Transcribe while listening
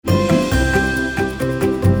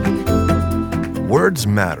Words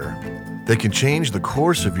matter. They can change the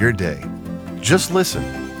course of your day. Just listen.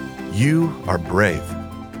 You are brave.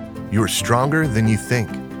 You are stronger than you think.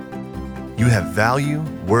 You have value,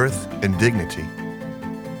 worth, and dignity.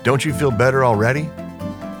 Don't you feel better already?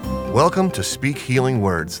 Welcome to Speak Healing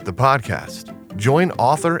Words, the podcast. Join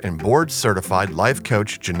author and board-certified life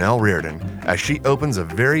coach Janelle Reardon as she opens a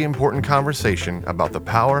very important conversation about the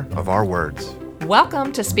power of our words.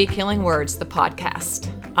 Welcome to Speak Healing Words, the podcast.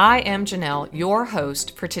 I am Janelle, your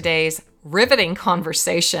host for today's riveting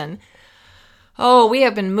conversation. We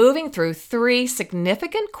have been moving through 3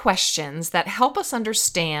 significant questions that help us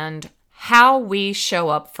understand how we show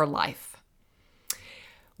up for life.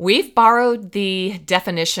 We've borrowed the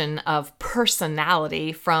definition of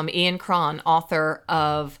personality from Ian Cron, author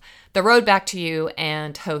of The Road Back to You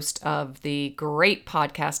and host of the great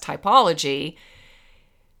podcast Typology.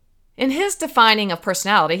 In his defining of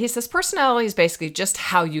personality, he says personality is basically just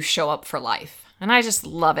how you show up for life. And I just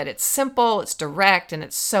love it. It's simple, it's direct, and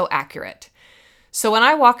it's so accurate. So when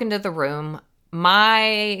I walk into the room,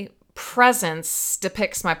 my presence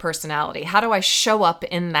depicts my personality. How do I show up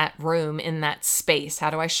in that room, in that space? How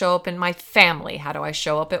do I show up in my family? How do I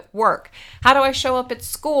show up at work? How do I show up at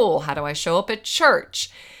school? How do I show up at church?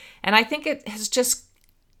 And I think it has just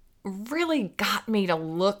really got me to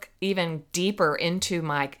look even deeper into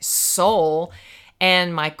my soul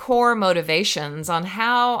and my core motivations on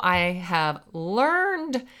how I have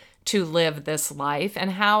learned to live this life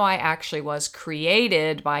and how I actually was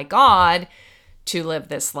created by God to live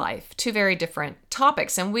this life. 2 very different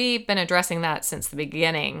topics, and we've been addressing that since the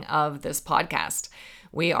beginning of this podcast.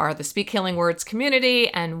 We are the Speak Healing Words community,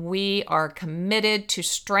 and we are committed to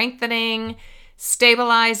strengthening,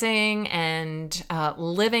 stabilizing, and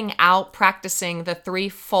living out, practicing the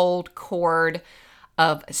 3-fold cord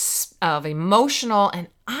of emotional, and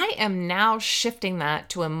I am now shifting that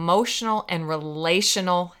to emotional and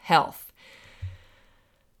relational health.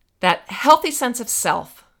 That healthy sense of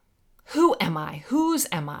self. Who am I? Whose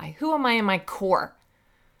am I? Who am I in my core?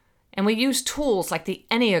 And we use tools like the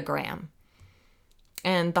Enneagram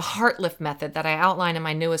and the Heartlift method that I outline in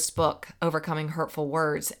my newest book, Overcoming Hurtful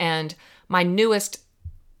Words, and my newest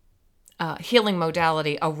healing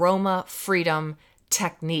modality, Aroma Freedom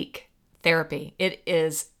Technique Therapy. It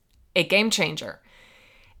is a game changer.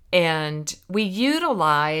 And we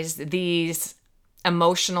utilize these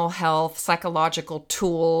emotional health, psychological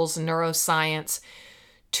tools, neuroscience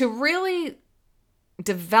to really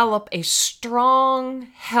develop a strong,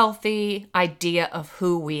 healthy idea of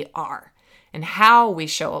who we are and how we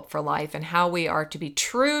show up for life and how we are to be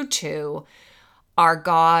true to our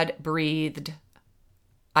God-breathed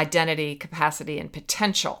identity, capacity, and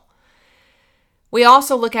potential. We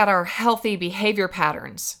also look at our healthy behavior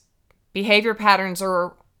patterns. Behavior patterns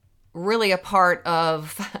are really a part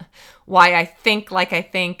of why I think like I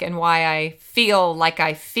think and why I feel like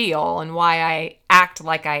I feel and why I act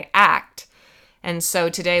like I act. And so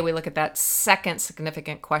today we look at that second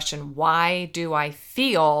significant question. Why do I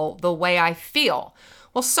feel the way I feel?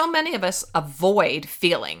 Well, so many of us avoid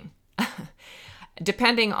feeling.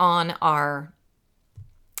 Depending on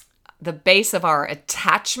the base of our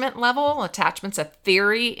attachment level. Attachment's a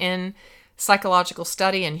theory in psychological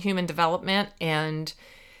study and human development, and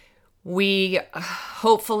we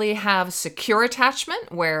hopefully have secure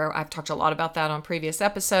attachment, where I've talked a lot about that on previous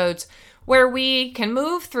episodes, where we can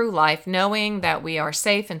move through life knowing that we are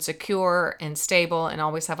safe and secure and stable and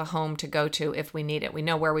always have a home to go to if we need it. We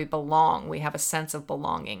know where we belong. We have a sense of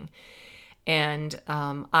belonging. And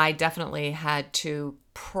I definitely had to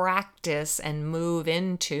practice and move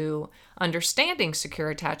into understanding secure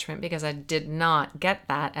attachment because I did not get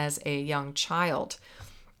that as a young child.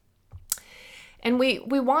 And we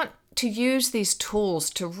want to use these tools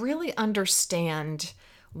to really understand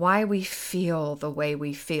why we feel the way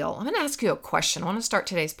we feel. I'm going to ask you a question. I want to start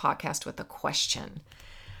today's podcast with a question.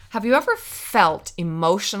 Have you ever felt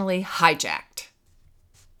emotionally hijacked?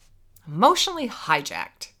 Emotionally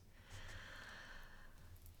hijacked.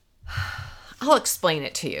 I'll explain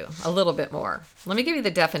it to you a little bit more. Let me give you the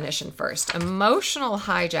definition first. Emotional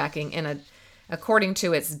hijacking, according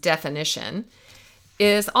to its definition,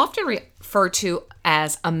 is often referred to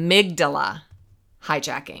as amygdala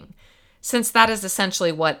hijacking, since that is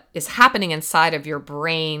essentially what is happening inside of your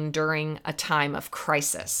brain during a time of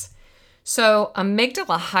crisis. So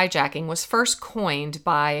amygdala hijacking was first coined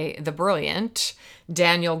by the brilliant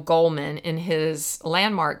Daniel Goleman in his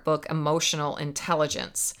landmark book, Emotional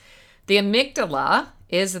Intelligence. The amygdala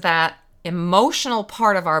is that emotional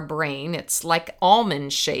part of our brain. It's like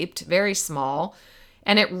almond-shaped, very small,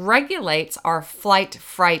 and it regulates our flight,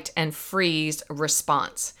 fright, and freeze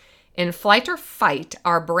response. In flight or fight,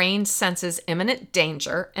 our brain senses imminent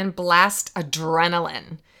danger and blasts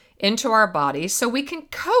adrenaline into our bodies so we can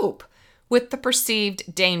cope with the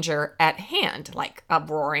perceived danger at hand, like a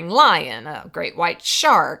roaring lion, a great white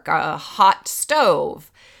shark, a hot stove.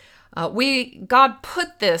 God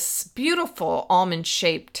put this beautiful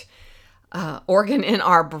almond-shaped organ in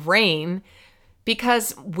our brain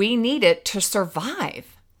because we need it to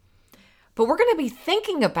survive. But we're going to be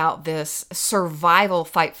thinking about this survival,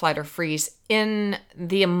 fight, flight, or freeze in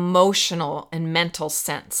the emotional and mental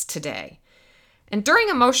sense today. And during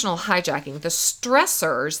emotional hijacking, the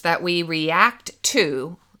stressors that we react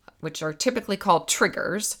to, which are typically called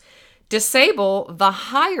triggers, disable the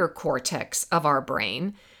higher cortex of our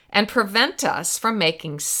brain and prevent us from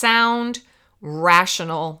making sound,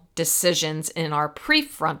 rational decisions in our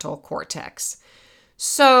prefrontal cortex.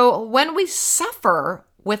 So when we suffer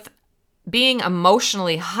with being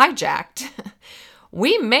emotionally hijacked,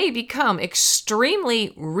 we may become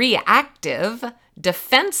extremely reactive,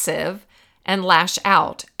 defensive, and lash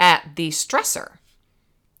out at the stressor.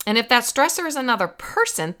 And if that stressor is another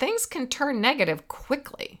person, things can turn negative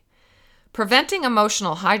quickly. Preventing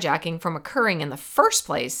emotional hijacking from occurring in the first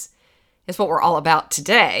place is what we're all about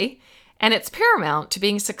today, and it's paramount to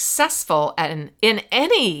being successful in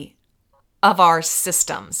any of our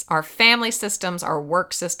systems, our family systems, our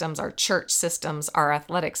work systems, our church systems, our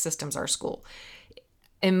athletic systems, our school.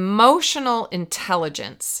 Emotional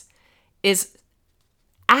intelligence is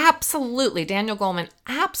absolutely, Daniel Goleman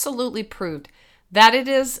absolutely proved that it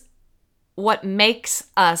is what makes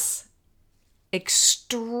us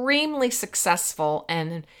extremely successful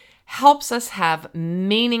and helps us have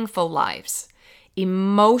meaningful lives.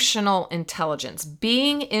 Emotional intelligence,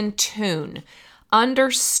 being in tune,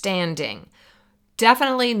 understanding,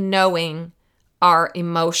 definitely knowing our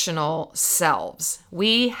emotional selves.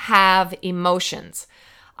 We have emotions.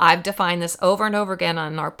 I've defined this over and over again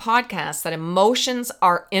on our podcast that emotions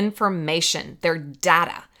are information. They're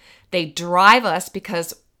data. They drive us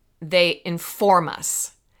because they inform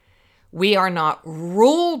us. We are not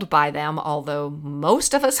ruled by them, although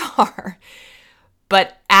most of us are.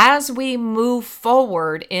 But as we move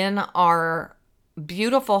forward in our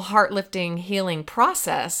beautiful heart-lifting healing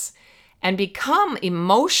process and become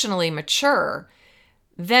emotionally mature,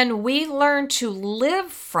 then we learn to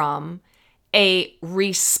live from a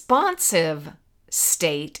responsive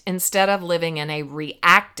state instead of living in a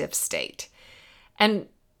reactive state. And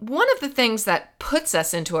one of the things that puts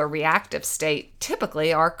us into a reactive state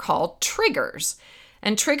typically are called triggers.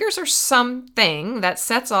 And triggers are something that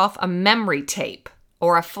sets off a memory tape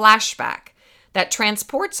or a flashback that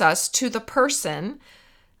transports us to the person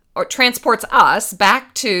or transports us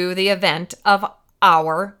back to the event of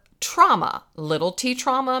our trauma, little t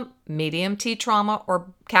trauma, medium T trauma,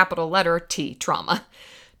 or capital letter T trauma.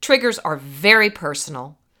 Triggers are very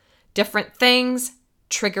personal. Different things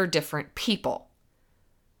trigger different people.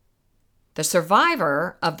 The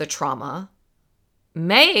survivor of the trauma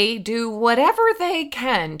may do whatever they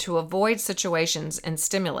can to avoid situations and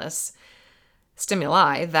stimuli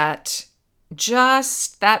that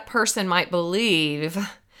just that person might believe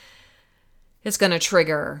is going to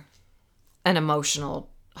trigger an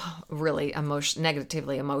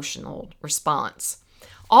negatively emotional response.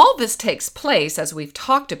 All this takes place, as we've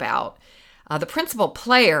talked about. The principal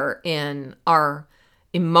player in our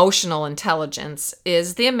emotional intelligence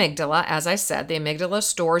is the amygdala. As I said, the amygdala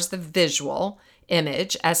stores the visual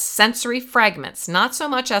image as sensory fragments, not so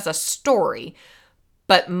much as a story,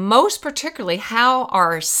 but most particularly how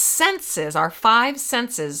our senses, our five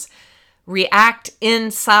senses, react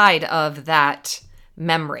inside of that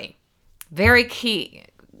memory. Very key,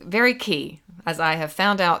 as I have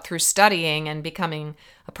found out through studying and becoming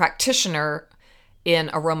a practitioner in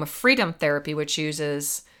aroma freedom therapy, which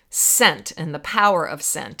uses scent and the power of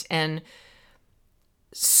scent. And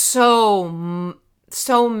so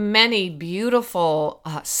many beautiful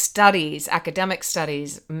studies, academic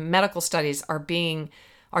studies, medical studies are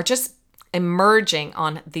just emerging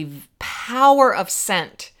on the power of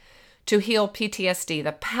scent to heal PTSD,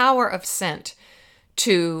 the power of scent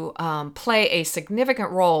to play a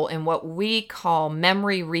significant role in what we call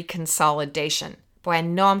memory reconsolidation. Boy, I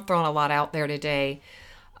know I'm throwing a lot out there today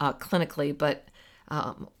clinically, but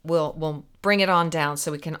we'll bring it on down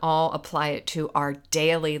so we can all apply it to our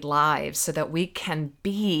daily lives so that we can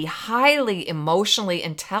be highly emotionally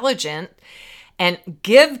intelligent and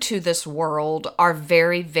give to this world our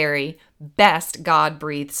very, very best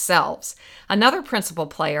God-breathed selves. Another principal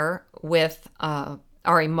player with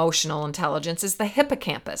our emotional intelligence is the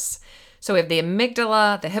hippocampus. So we have the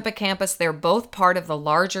amygdala, the hippocampus. They're both part of the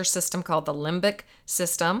larger system called the limbic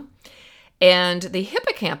system. And the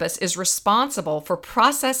hippocampus is responsible for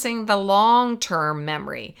processing the long-term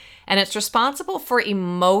memory, and it's responsible for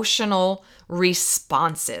emotional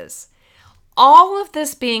responses. All of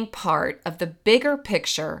this being part of the bigger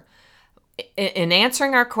picture in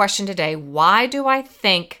answering our question today, why do I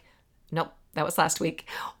think, nope, that was last week.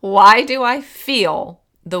 Why do I feel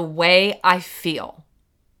the way I feel?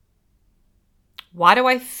 Why do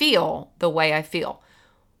I feel the way I feel?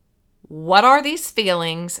 What are these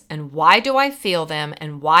feelings and why do I feel them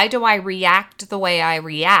and why do I react the way I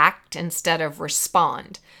react instead of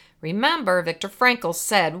respond? Remember, Viktor Frankl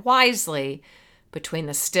said wisely, between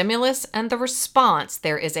the stimulus and the response,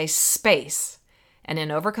 there is a space. And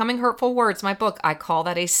in Overcoming Hurtful Words, my book, I call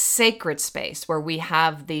that a sacred space where we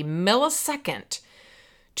have the millisecond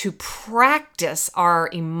to practice our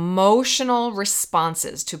emotional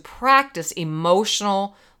responses, to practice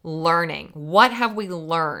emotional learning. What have we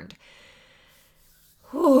learned?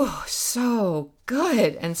 Oh, so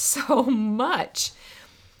good and so much.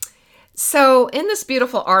 So in this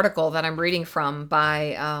beautiful article that I'm reading from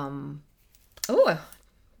by,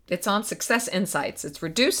 it's on Success Insights. It's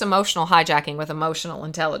Reduce Emotional Hijacking with Emotional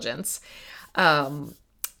Intelligence.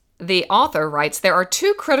 The author writes, there are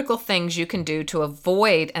 2 critical things you can do to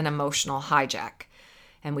avoid an emotional hijack.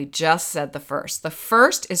 And we just said the first. The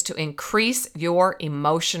first is to increase your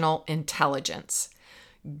emotional intelligence.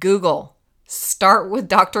 Google. Start with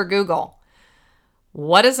Dr. Google.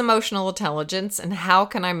 What is emotional intelligence and how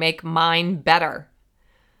can I make mine better?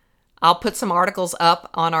 I'll put some articles up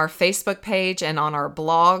on our Facebook page and on our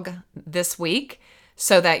blog this week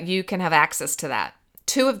so that you can have access to that.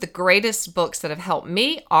 2 of the greatest books that have helped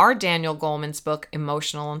me are Daniel Goleman's book,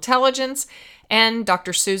 Emotional Intelligence, and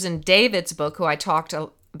Dr. Susan David's book, who I talked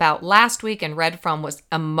about last week and read from, was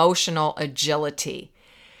Emotional Agility.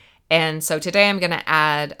 And so today I'm going to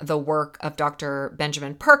add the work of Dr.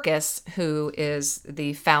 Benjamin Purkis, who is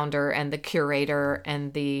the founder and the curator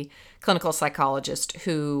and the clinical psychologist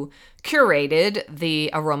who curated the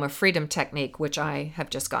Aroma Freedom Technique, which I have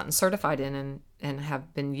just gotten certified in and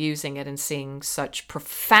have been using it and seeing such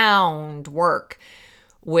profound work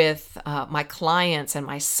with my clients and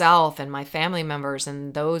myself and my family members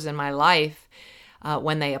and those in my life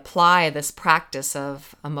when they apply this practice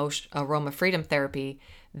of aroma freedom therapy.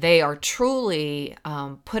 They are truly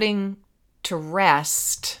putting to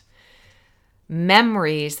rest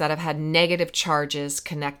memories that have had negative charges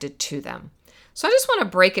connected to them. So I just want to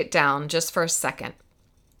break it down just for a second.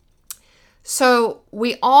 So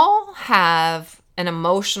we all have an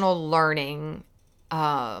emotional learning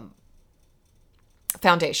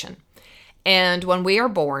foundation. And when we are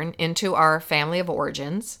born into our family of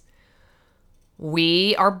origins,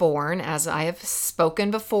 we are born, as I have spoken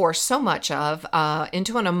before so much of,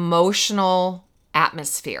 into an emotional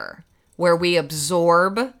atmosphere where we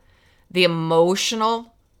absorb the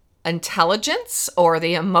emotional intelligence or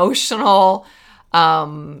the emotional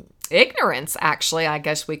ignorance, actually, I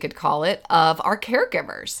guess we could call it, of our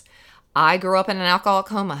caregivers. I grew up in an alcoholic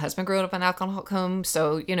home. My husband grew up in an alcoholic home.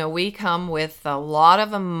 So, we come with a lot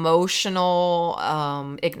of emotional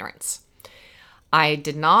ignorance. I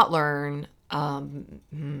did not learn,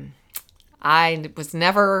 I was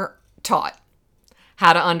never taught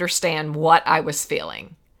how to understand what I was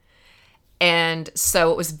feeling. And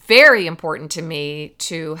so it was very important to me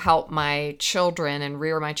to help my children and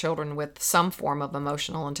rear my children with some form of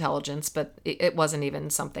emotional intelligence, but it wasn't even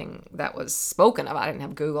something that was spoken of. I didn't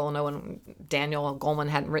have Google. Daniel Goleman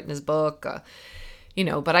hadn't written his book,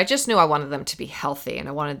 but I just knew I wanted them to be healthy and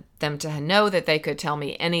I wanted them to know that they could tell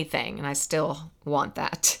me anything, and I still want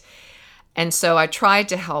that. And so I tried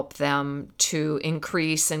to help them to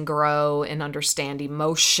increase and grow and understand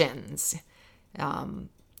emotions.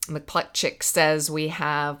 McPletchick says we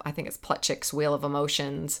have, I think it's Pletchick's Wheel of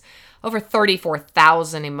Emotions, over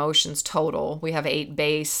 34,000 emotions total. We have 8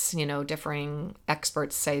 base, differing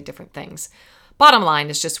experts say different things. Bottom line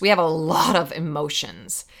is just we have a lot of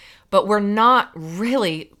emotions, but we're not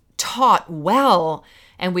really taught well,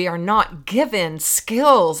 and we are not given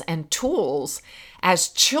skills and tools as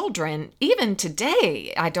children. Even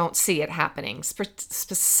today, I don't see it happening,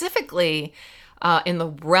 specifically in the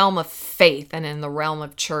realm of faith and in the realm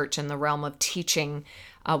of church and the realm of teaching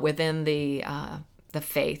within the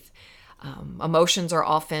faith. Emotions are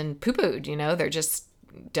often poo-pooed, they're just,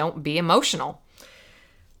 don't be emotional.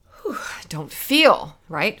 Don't feel,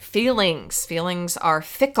 right? Feelings are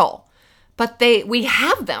fickle, but we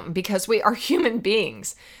have them because we are human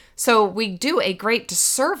beings. So we do a great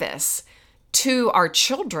disservice to our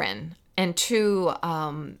children and to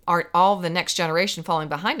all the next generation following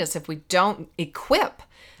behind us if we don't equip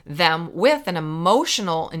them with an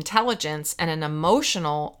emotional intelligence and an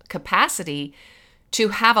emotional capacity to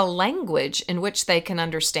have a language in which they can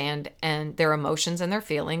understand and their emotions and their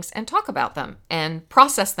feelings and talk about them and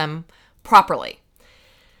process them properly.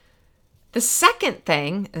 The second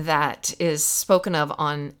thing that is spoken of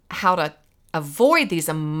on how to avoid these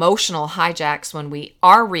emotional hijacks when we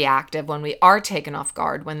are reactive, when we are taken off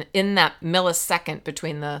guard, when in that millisecond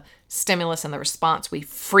between the stimulus and the response, we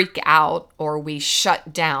freak out or we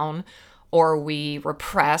shut down or we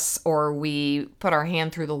repress or we put our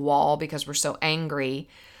hand through the wall because we're so angry.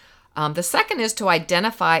 The second is to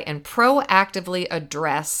identify and proactively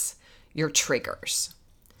address your triggers.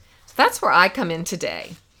 So that's where I come in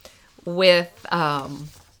today with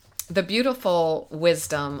the beautiful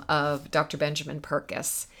wisdom of Dr. Benjamin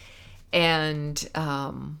Purkis. And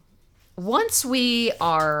once we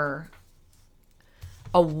are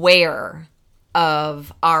aware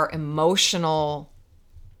of our emotional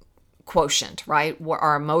quotient, right?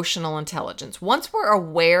 Our emotional intelligence. Once we're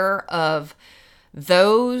aware of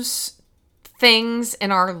those things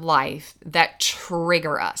in our life that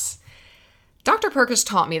trigger us, Dr. Purkis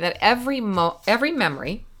taught me that every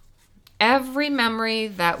memory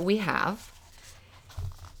that we have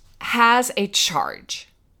has a charge,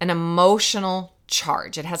 an emotional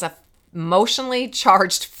charge. It has a emotionally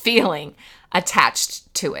charged feeling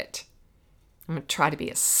attached to it. I'm going to try to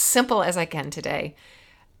be as simple as I can today.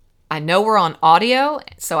 I know we're on audio,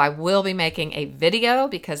 so I will be making a video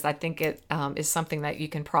because I think it is something that you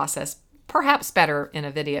can process perhaps better in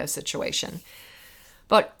a video situation.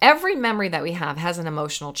 But every memory that we have has an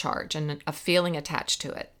emotional charge and a feeling attached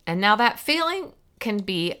to it. And now that feeling can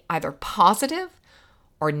be either positive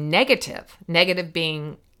or negative. Negative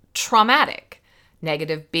being traumatic,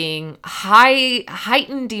 negative being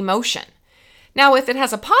heightened emotion. Now, if it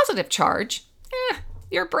has a positive charge,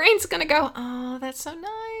 your brain's going to go, oh, that's so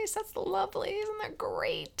nice. That's lovely. Isn't that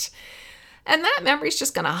great? And that memory is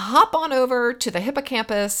just going to hop on over to the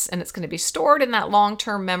hippocampus, and it's going to be stored in that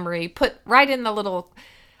long-term memory, put right in the little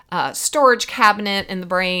storage cabinet in the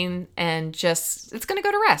brain, and just, it's going to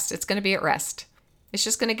go to rest. It's going to be at rest. It's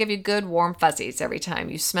just going to give you good warm fuzzies every time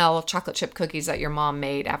you smell chocolate chip cookies that your mom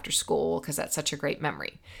made after school because that's such a great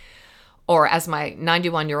memory. Or as my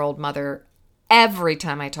 91-year-old mother, every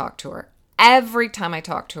time I talk to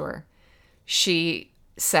her, she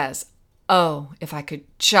says, oh, if I could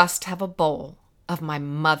just have a bowl of my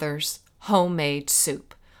mother's homemade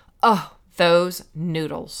soup. Oh, those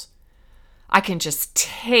noodles. I can just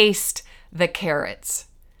taste the carrots.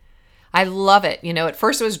 I love it. You know, at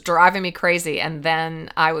first it was driving me crazy. And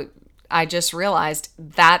then I just realized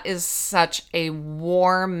that is such a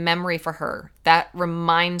warm memory for her. That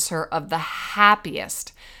reminds her of the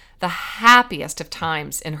happiest of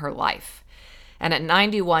times in her life. And at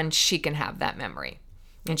 91, she can have that memory.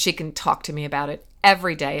 And she can talk to me about it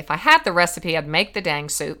every day. If I had the recipe, I'd make the dang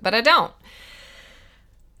soup, but I don't.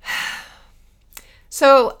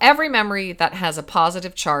 So every memory that has a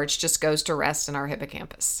positive charge just goes to rest in our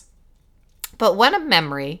hippocampus. But when a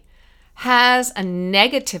memory has a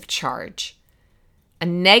negative charge, a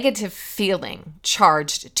negative feeling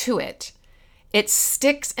charged to it, it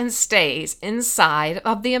sticks and stays inside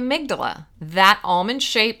of the amygdala, that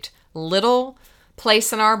almond-shaped little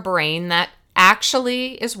place in our brain that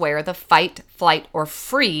actually is where the fight, flight, or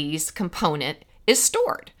freeze component is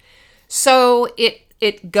stored. So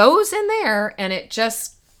it goes in there and it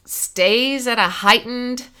just stays at a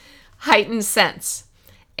heightened sense.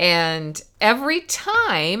 And every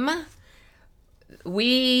time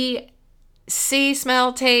we see,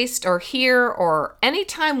 smell, taste, or hear, or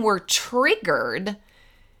anytime we're triggered,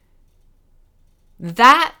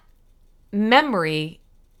 that memory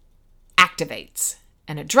activates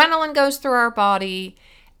and adrenaline goes through our body,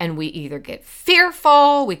 and we either get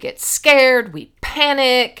fearful, we get scared, we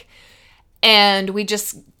panic, and we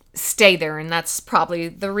just stay there. And that's probably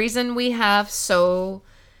the reason we have so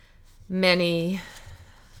many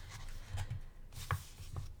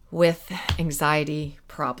with anxiety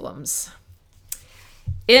problems.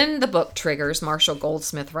 In the book Triggers, Marshall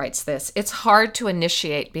Goldsmith writes this: it's hard to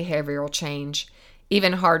initiate behavioral change,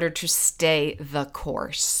 even harder to stay the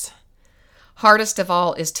course. Hardest of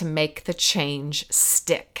all is to make the change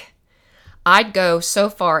stick. I'd go so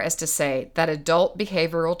far as to say that adult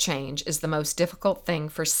behavioral change is the most difficult thing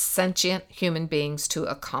for sentient human beings to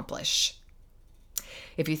accomplish.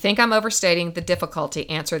 If you think I'm overstating the difficulty,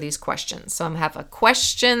 answer these questions. So I'm having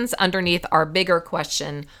questions underneath our bigger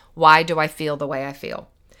question: why do I feel the way I feel?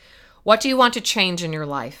 What do you want to change in your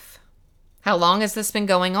life? How long has this been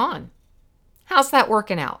going on? How's that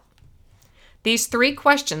working out? These 3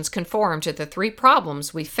 questions conform to the 3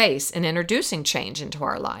 problems we face in introducing change into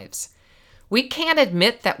our lives. We can't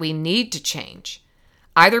admit that we need to change,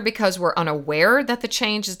 either because we're unaware that the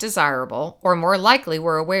change is desirable, or more likely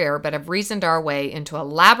we're aware but have reasoned our way into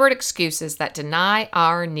elaborate excuses that deny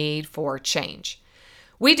our need for change.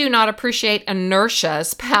 We do not appreciate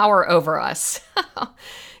inertia's power over us.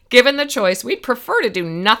 Given the choice, we'd prefer to do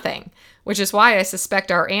nothing, which is why I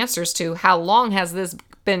suspect our answers to how long has this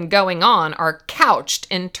been going on are couched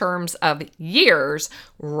in terms of years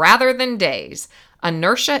rather than days.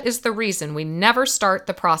 Inertia is the reason we never start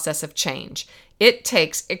the process of change. It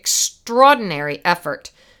takes extraordinary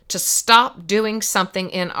effort to stop doing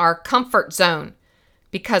something in our comfort zone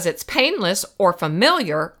because it's painless or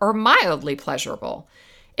familiar or mildly pleasurable,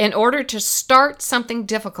 in order to start something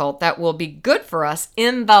difficult that will be good for us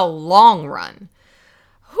in the long run.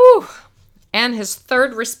 Whew. And his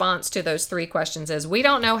third response to those 3 questions is, we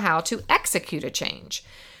don't know how to execute a change.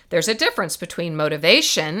 There's a difference between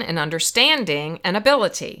motivation and understanding and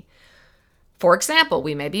ability. For example,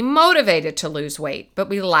 we may be motivated to lose weight, but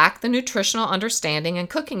we lack the nutritional understanding and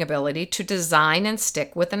cooking ability to design and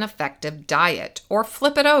stick with an effective diet, or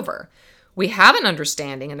flip it over. We have an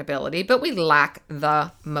understanding and ability, but we lack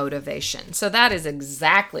the motivation. So that is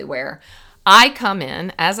exactly where I come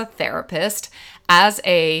in as a therapist, as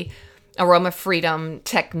a Aroma Freedom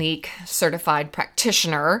Technique certified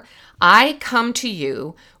practitioner. I come to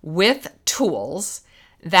you with tools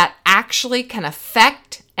that actually can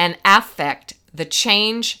affect the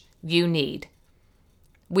change you need.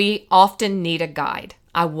 We often need a guide.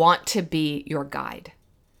 I want to be your guide.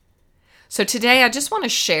 So today I just want to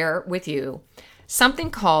share with you something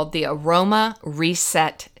called the Aroma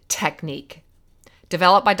Reset Technique,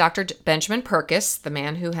 developed by Dr. Benjamin Purkis, the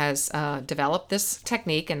man who has developed this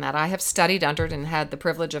technique and that I have studied under and had the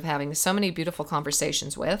privilege of having so many beautiful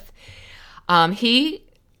conversations with.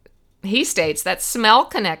 He states that smell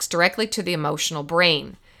connects directly to the emotional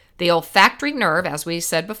brain. The olfactory nerve, as we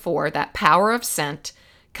said before, that power of scent,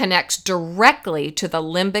 connects directly to the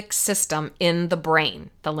limbic system in the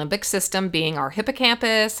brain. The limbic system being our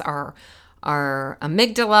hippocampus, our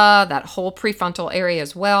amygdala, that whole prefrontal area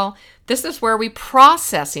as well. This is where we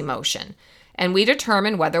process emotion, and we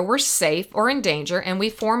determine whether we're safe or in danger, and we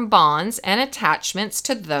form bonds and attachments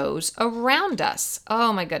to those around us.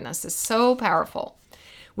 Oh my goodness, it's so powerful.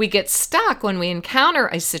 We get stuck when we encounter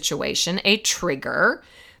a situation, a trigger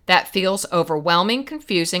that feels overwhelming,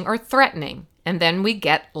 confusing, or threatening, and then we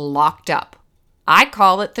get locked up. I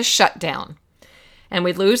call it the shutdown. And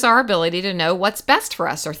we lose our ability to know what's best for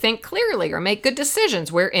us, or think clearly, or make good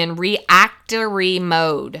decisions. We're in reactory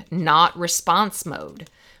mode, not response mode.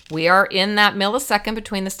 We are in that millisecond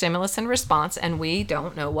between the stimulus and response, and we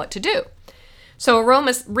don't know what to do. So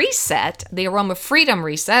Aroma Reset, the Aroma Freedom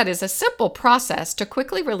Reset, is a simple process to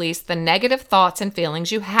quickly release the negative thoughts and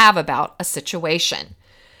feelings you have about a situation.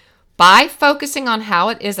 By focusing on how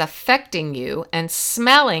it is affecting you and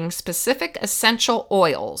smelling specific essential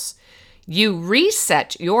oils, you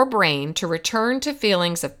reset your brain to return to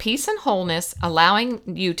feelings of peace and wholeness, allowing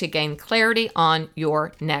you to gain clarity on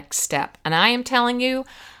your next step. And I am telling you,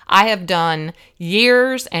 I have done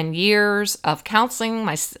years and years of counseling,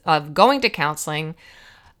 of going to counseling,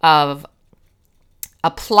 of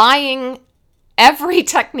applying every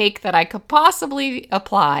technique that I could possibly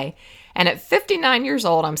apply. And at 59 years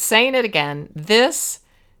old, I'm saying it again, this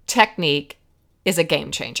technique is a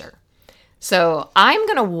game changer. So I'm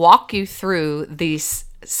going to walk you through these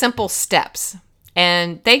simple steps,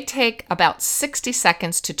 and they take about 60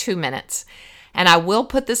 seconds to 2 minutes. And I will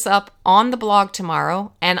put this up on the blog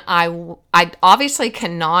tomorrow, and I obviously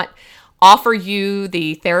cannot offer you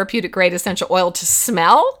the therapeutic grade essential oil to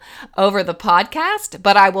smell over the podcast,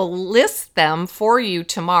 but I will list them for you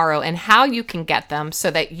tomorrow and how you can get them so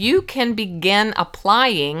that you can begin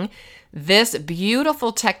applying this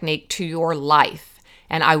beautiful technique to your life.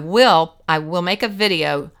 And I will make a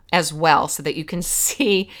video as well so that you can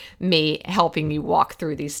see me helping you walk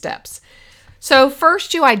through these steps. So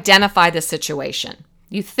first, you identify the situation.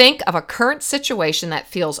 You think of a current situation that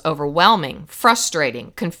feels overwhelming,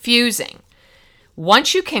 frustrating, confusing.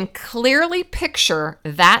 Once you can clearly picture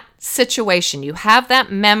that situation, you have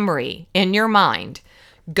that memory in your mind,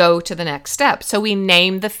 go to the next step. So we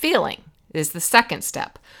name the feeling is the second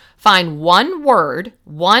step. Find one word,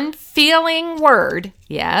 one feeling word,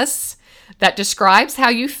 yes, that describes how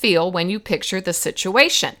you feel when you picture the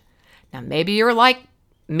situation. Now, maybe you're like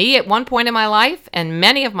me at one point in my life, and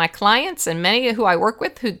many of my clients and many who I work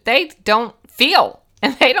with, who they don't feel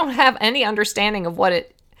and they don't have any understanding of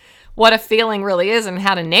what what a feeling really is and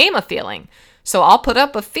how to name a feeling. So I'll put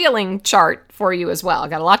up a feeling chart for you as well. I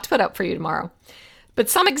got a lot to put up for you tomorrow. But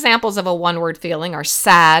some examples of a one-word feeling are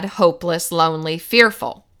sad, hopeless, lonely,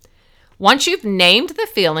 fearful. Once you've named the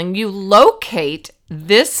feeling, you locate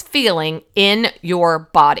this feeling in your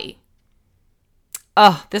body.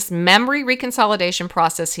 This memory reconsolidation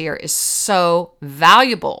process here is so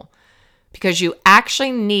valuable because you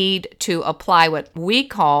actually need to apply what we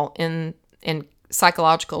call in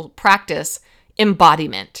psychological practice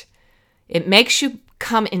embodiment. It makes you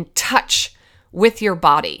come in touch with your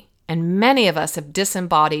body. And many of us have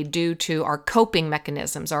disembodied due to our coping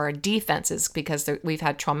mechanisms or our defenses because we've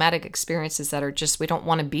had traumatic experiences that are just, we don't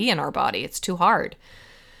want to be in our body. It's too hard.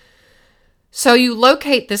 So you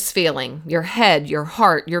locate this feeling, your head, your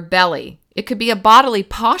heart, your belly. It could be a bodily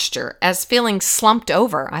posture as feeling slumped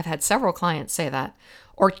over. I've had several clients say that.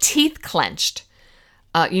 Or teeth clenched.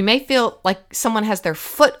 You may feel like someone has their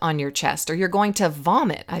foot on your chest or you're going to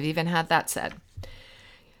vomit. I've even had that said.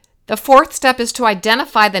 The fourth step is to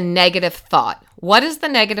identify the negative thought. What is the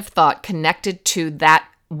negative thought connected to that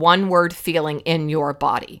one-word feeling in your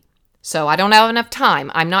body? So I don't have enough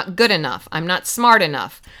time. I'm not good enough. I'm not smart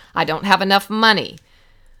enough. I don't have enough money.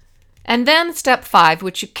 And then step 5,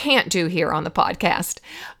 which you can't do here on the podcast,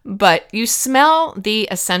 but you smell the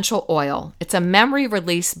essential oil. It's a memory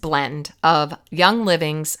release blend of Young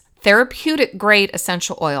Living's therapeutic grade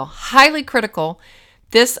essential oil. Highly critical.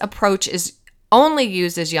 This approach is only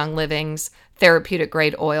uses Young Living's therapeutic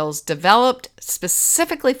grade oils developed,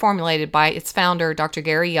 specifically formulated by its founder, Dr.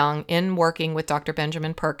 Gary Young, in working with Dr.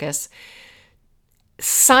 Benjamin Purkis,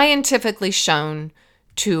 scientifically shown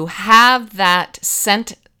to have that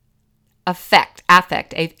scent affect,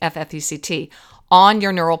 A-F-F-E-C-T, on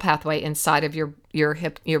your neural pathway inside of your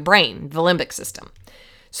brain, the limbic system.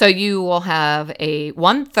 So you will have a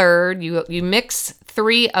 1/3, you mix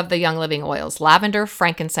 3 of the Young Living oils, lavender,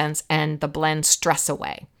 frankincense, and the blend Stress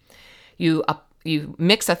Away. You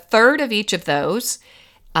mix 1/3 of each of those,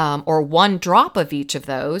 or 1 drop of each of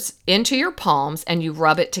those, into your palms and you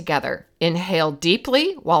rub it together. Inhale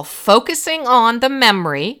deeply while focusing on the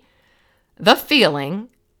memory, the feeling,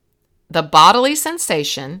 the bodily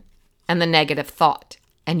sensation, and the negative thought.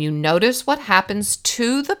 And you notice what happens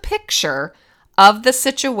to the picture of the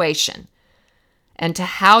situation and to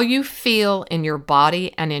how you feel in your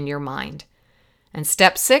body and in your mind. And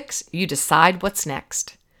step 6, you decide what's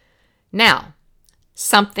next. Now,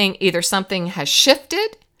 either something has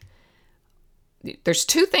shifted. There's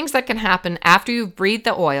 2 things that can happen after you've breathed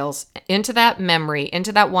the oils into that memory,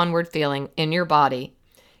 into that one-word feeling in your body,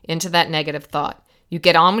 into that negative thought. You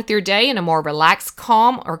get on with your day in a more relaxed,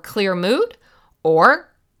 calm, or clear mood, or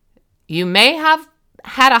you may have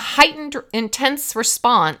had a heightened, intense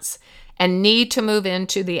response and need to move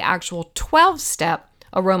into the actual 12-step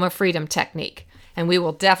aroma freedom technique. And we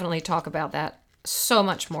will definitely talk about that so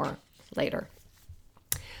much more later.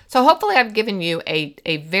 So hopefully I've given you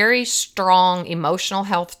a very strong emotional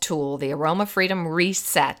health tool, the Aroma Freedom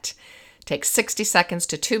Reset. It takes 60 seconds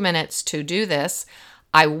to 2 minutes to do this.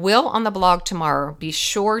 I will, on the blog tomorrow, be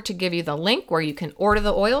sure to give you the link where you can order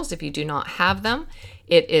the oils if you do not have them.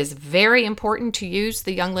 It is very important to use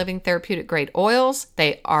the Young Living therapeutic grade oils.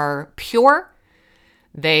 They are pure.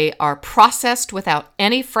 They are processed without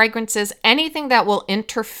any fragrances, anything that will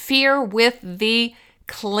interfere with the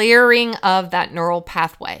clearing of that neural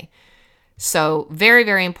pathway. So very,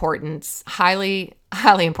 very important. Highly,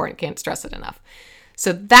 highly important. Can't stress it enough.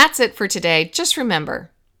 So that's it for today. Just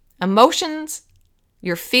remember, emotions,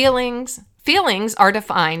 your feelings are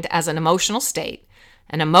defined as an emotional state,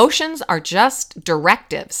 and emotions are just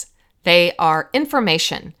directives. They are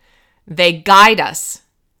information. They guide us.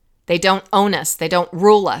 They don't own us. They don't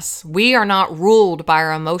rule us. We are not ruled by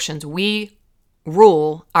our emotions. We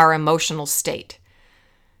rule our emotional state.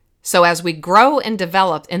 So as we grow and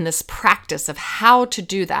develop in this practice of how to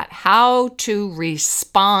do that, how to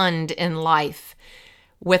respond in life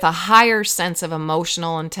with a higher sense of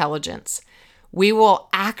emotional intelligence, we will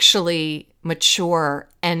actually mature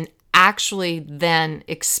and actually then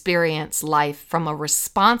experience life from a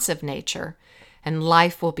responsive nature, and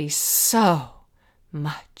life will be so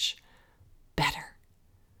much better.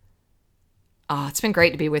 It's been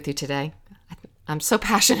great to be with you today. I'm so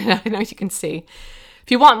passionate, I know you can see. If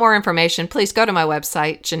you want more information, please go to my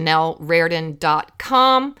website,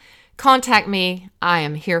 JanelleRairden.com. Contact me. I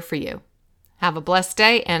am here for you. Have a blessed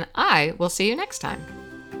day, and I will see you next time.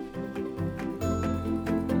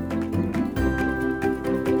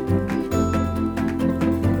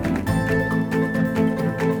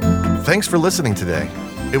 Thanks for listening today.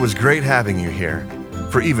 It was great having you here.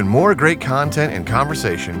 For even more great content and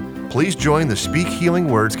conversation, please join the Speak Healing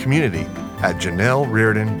Words community at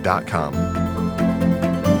JanelleReardon.com.